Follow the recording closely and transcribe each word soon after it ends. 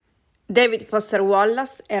David Foster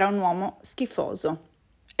Wallace era un uomo schifoso.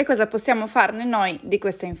 E cosa possiamo farne noi di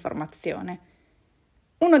questa informazione?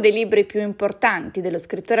 Uno dei libri più importanti dello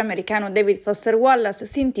scrittore americano David Foster Wallace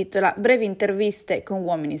si intitola Brevi Interviste con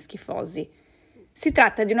uomini schifosi. Si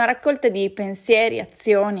tratta di una raccolta di pensieri,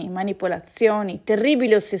 azioni, manipolazioni,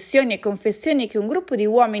 terribili ossessioni e confessioni che un gruppo di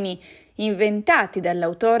uomini inventati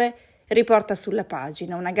dall'autore riporta sulla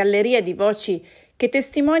pagina, una galleria di voci che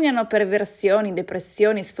testimoniano perversioni,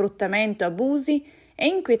 depressioni, sfruttamento, abusi e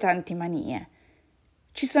inquietanti manie.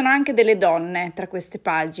 Ci sono anche delle donne tra queste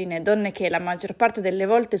pagine, donne che la maggior parte delle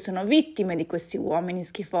volte sono vittime di questi uomini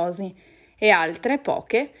schifosi, e altre,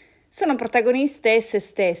 poche, sono protagoniste esse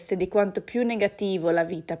stesse di quanto più negativo la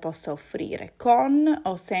vita possa offrire, con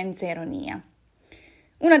o senza ironia.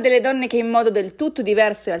 Una delle donne che in modo del tutto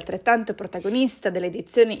diverso è altrettanto protagonista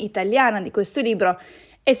dell'edizione italiana di questo libro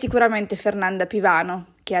è sicuramente Fernanda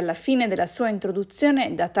Pivano, che alla fine della sua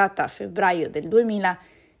introduzione, datata a febbraio del 2000,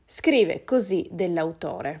 scrive così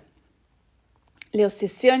dell'autore. Le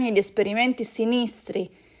ossessioni e gli esperimenti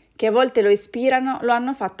sinistri che a volte lo ispirano lo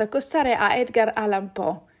hanno fatto accostare a Edgard Allan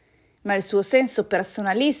Poe, ma il suo senso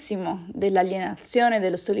personalissimo dell'alienazione,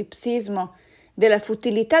 dello solipsismo, della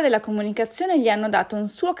futilità della comunicazione gli hanno dato un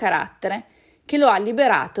suo carattere che lo ha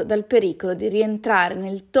liberato dal pericolo di rientrare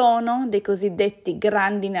nel tono dei cosiddetti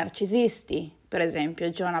grandi narcisisti, per esempio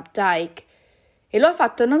John Updike, e lo ha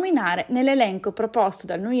fatto nominare nell'elenco proposto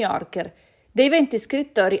dal New Yorker dei 20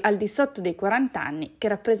 scrittori al di sotto dei 40 anni che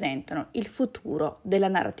rappresentano il futuro della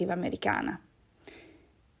narrativa americana.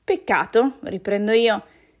 Peccato, riprendo io,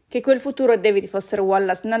 che quel futuro David Foster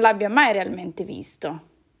Wallace non l'abbia mai realmente visto.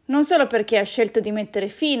 Non solo perché ha scelto di mettere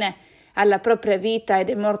fine alla propria vita ed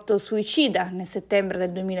è morto suicida nel settembre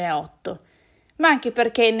del 2008, ma anche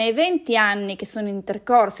perché nei 20 anni che sono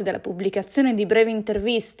intercorsi dalla pubblicazione di Brevi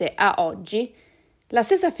Interviste a oggi, la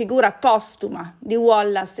stessa figura postuma di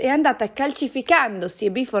Wallace è andata calcificandosi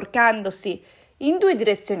e biforcandosi in due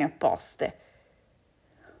direzioni opposte.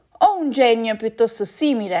 O un genio piuttosto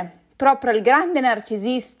simile, proprio al grande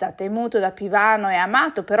narcisista, temuto da Pivano e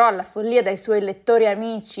amato però alla follia dai suoi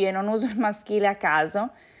lettori-amici, e non uso il maschile a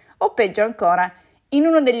caso, o peggio ancora, in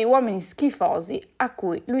uno degli uomini schifosi a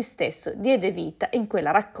cui lui stesso diede vita in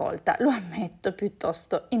quella raccolta, lo ammetto,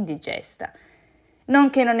 piuttosto indigesta. Non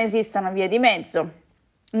che non esistano vie di mezzo,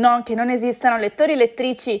 non che non esistano lettori e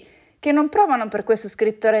lettrici che non provano per questo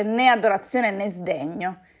scrittore né adorazione né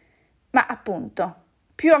sdegno, ma appunto,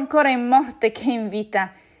 più ancora in morte che in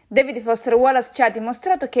vita, David Foster Wallace ci ha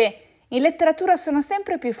dimostrato che in letteratura sono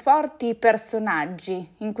sempre più forti i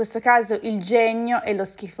personaggi, in questo caso il genio e lo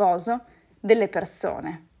schifoso, delle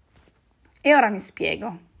persone. E ora mi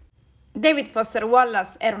spiego. David Foster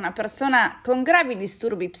Wallace era una persona con gravi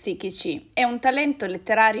disturbi psichici e un talento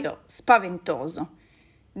letterario spaventoso,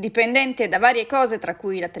 dipendente da varie cose tra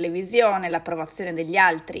cui la televisione, l'approvazione degli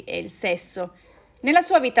altri e il sesso. Nella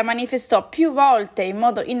sua vita manifestò più volte in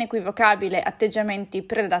modo inequivocabile atteggiamenti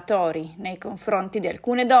predatori nei confronti di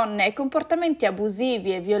alcune donne e comportamenti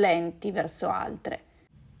abusivi e violenti verso altre.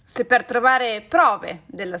 Se per trovare prove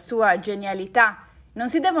della sua genialità non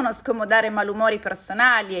si devono scomodare malumori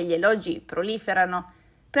personali e gli elogi proliferano,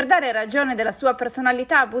 per dare ragione della sua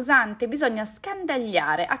personalità abusante bisogna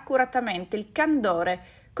scandagliare accuratamente il candore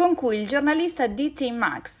con cui il giornalista D.T.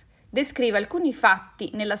 Max descrive alcuni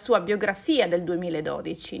fatti nella sua biografia del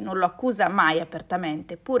 2012, non lo accusa mai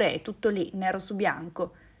apertamente, pure è tutto lì, nero su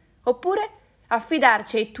bianco. Oppure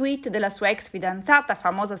affidarci ai tweet della sua ex fidanzata,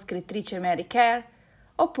 famosa scrittrice Mary Karr,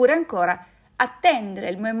 oppure ancora attendere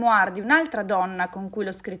il memoir di un'altra donna con cui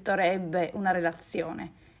lo scrittore ebbe una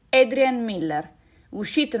relazione, Adrienne Miller,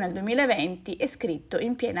 uscito nel 2020 e scritto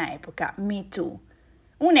in piena epoca Me Too.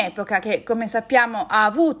 Un'epoca che, come sappiamo, ha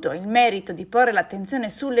avuto il merito di porre l'attenzione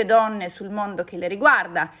sulle donne e sul mondo che le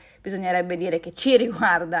riguarda, bisognerebbe dire che ci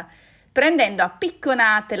riguarda, prendendo a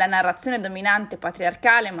picconate la narrazione dominante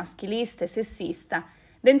patriarcale, maschilista e sessista,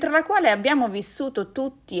 dentro la quale abbiamo vissuto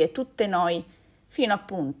tutti e tutte noi, fino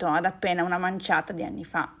appunto ad appena una manciata di anni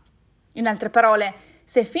fa. In altre parole,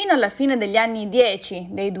 se fino alla fine degli anni 10,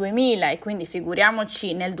 dei 2000, e quindi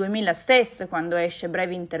figuriamoci nel 2000 stesso, quando esce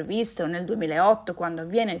Brevi Interviste, o nel 2008, quando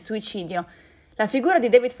avviene il suicidio, la figura di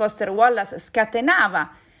David Foster Wallace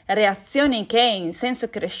scatenava reazioni che in senso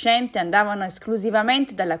crescente andavano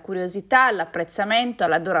esclusivamente dalla curiosità all'apprezzamento,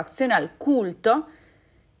 all'adorazione, al culto,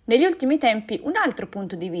 negli ultimi tempi un altro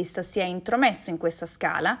punto di vista si è intromesso in questa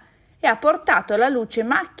scala e ha portato alla luce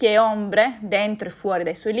macchie e ombre, dentro e fuori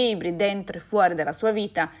dai suoi libri, dentro e fuori dalla sua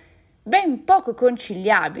vita, ben poco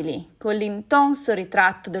conciliabili con l'intonso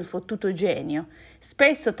ritratto del fottuto genio,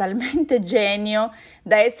 spesso talmente genio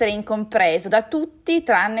da essere incompreso da tutti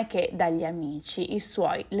tranne che dagli amici, i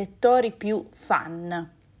suoi lettori più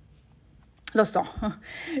fan. Lo so,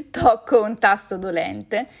 tocco un tasto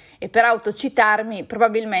dolente e per autocitarmi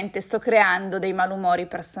probabilmente sto creando dei malumori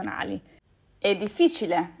personali. È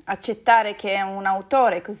difficile accettare che un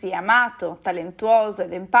autore così amato, talentuoso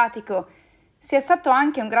ed empatico sia stato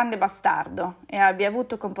anche un grande bastardo e abbia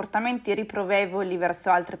avuto comportamenti riprovevoli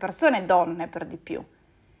verso altre persone, donne per di più.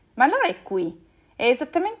 Ma allora è qui, è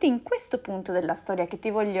esattamente in questo punto della storia che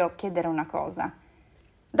ti voglio chiedere una cosa.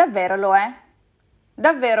 Davvero lo è?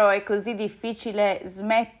 Davvero è così difficile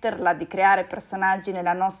smetterla di creare personaggi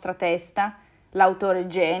nella nostra testa, l'autore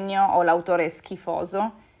genio o l'autore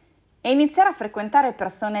schifoso, e iniziare a frequentare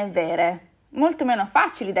persone vere, molto meno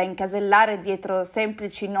facili da incasellare dietro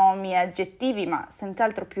semplici nomi e aggettivi, ma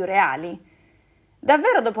senz'altro più reali?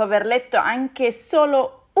 Davvero, dopo aver letto anche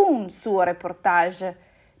solo un suo reportage,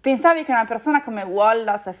 pensavi che una persona come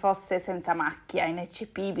Wallace fosse senza macchia,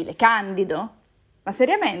 ineccepibile, candido? Ma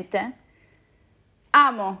seriamente?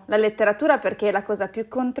 Amo la letteratura perché è la cosa più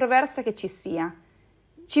controversa che ci sia.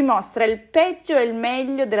 Ci mostra il peggio e il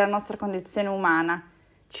meglio della nostra condizione umana.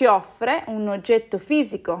 Ci offre un oggetto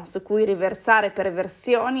fisico su cui riversare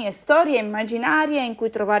perversioni e storie immaginarie in cui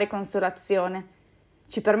trovare consolazione.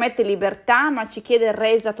 Ci permette libertà, ma ci chiede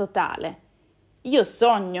resa totale. Io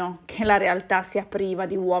sogno che la realtà sia priva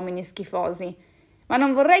di uomini schifosi, ma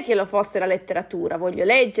non vorrei che lo fosse la letteratura. Voglio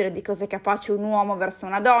leggere di cosa è capace un uomo verso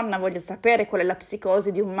una donna, voglio sapere qual è la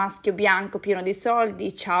psicosi di un maschio bianco pieno di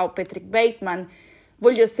soldi, ciao Patrick Bateman,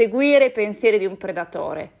 voglio seguire i pensieri di un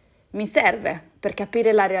predatore. Mi serve per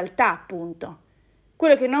capire la realtà, appunto.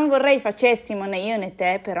 Quello che non vorrei facessimo né io né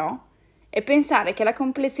te, però, è pensare che la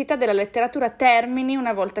complessità della letteratura termini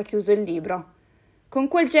una volta chiuso il libro. Con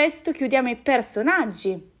quel gesto chiudiamo i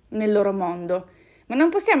personaggi nel loro mondo, ma non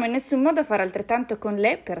possiamo in nessun modo fare altrettanto con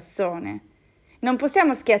le persone. Non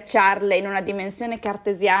possiamo schiacciarle in una dimensione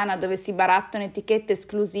cartesiana dove si barattano etichette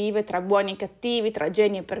esclusive tra buoni e cattivi, tra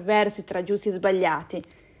geni e perversi, tra giusti e sbagliati.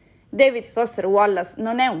 David Foster Wallace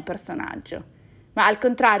non è un personaggio, ma al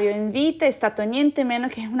contrario in vita è stato niente meno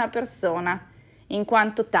che una persona. In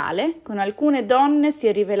quanto tale, con alcune donne si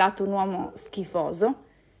è rivelato un uomo schifoso.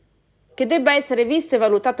 Che debba essere visto e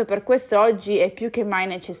valutato per questo oggi è più che mai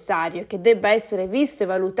necessario, che debba essere visto e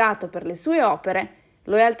valutato per le sue opere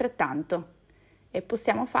lo è altrettanto. E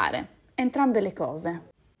possiamo fare entrambe le cose.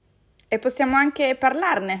 E possiamo anche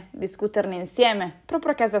parlarne, discuterne insieme,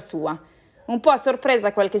 proprio a casa sua. Un po' a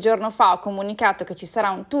sorpresa qualche giorno fa ho comunicato che ci sarà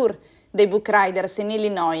un tour dei book riders in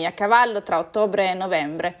Illinois a cavallo tra ottobre e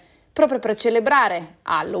novembre, proprio per celebrare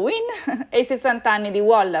Halloween e i 60 anni di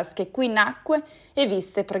Wallace che qui nacque e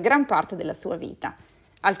visse per gran parte della sua vita.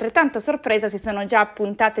 Altrettanto a sorpresa si sono già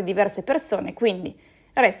appuntate diverse persone, quindi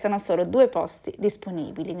restano solo 2 posti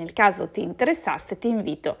disponibili. Nel caso ti interessasse ti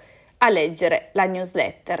invito a leggere la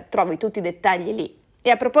newsletter, trovi tutti i dettagli lì. E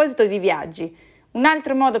a proposito di viaggi, un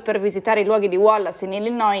altro modo per visitare i luoghi di Wallace in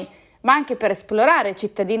Illinois, ma anche per esplorare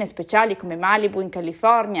cittadine speciali come Malibu in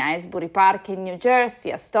California, Asbury Park in New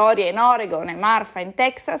Jersey, Astoria in Oregon e Marfa in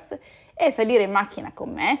Texas, è salire in macchina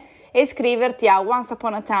con me e iscriverti a Once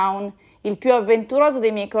Upon a Town, il più avventuroso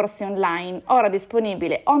dei miei corsi online, ora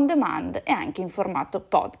disponibile on demand e anche in formato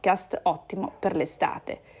podcast, ottimo per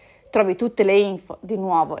l'estate. Trovi tutte le info di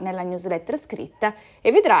nuovo nella newsletter scritta e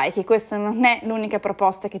vedrai che questa non è l'unica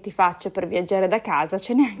proposta che ti faccio per viaggiare da casa,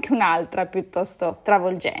 ce n'è anche un'altra piuttosto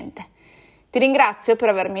travolgente. Ti ringrazio per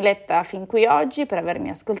avermi letta fin qui oggi, per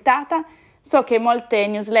avermi ascoltata. So che molte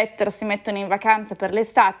newsletter si mettono in vacanza per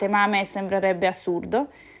l'estate, ma a me sembrerebbe assurdo.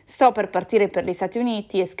 Sto per partire per gli Stati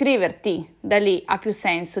Uniti e scriverti da lì ha più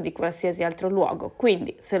senso di qualsiasi altro luogo,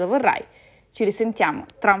 quindi se lo vorrai ci risentiamo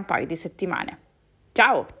tra un paio di settimane.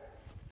 Ciao!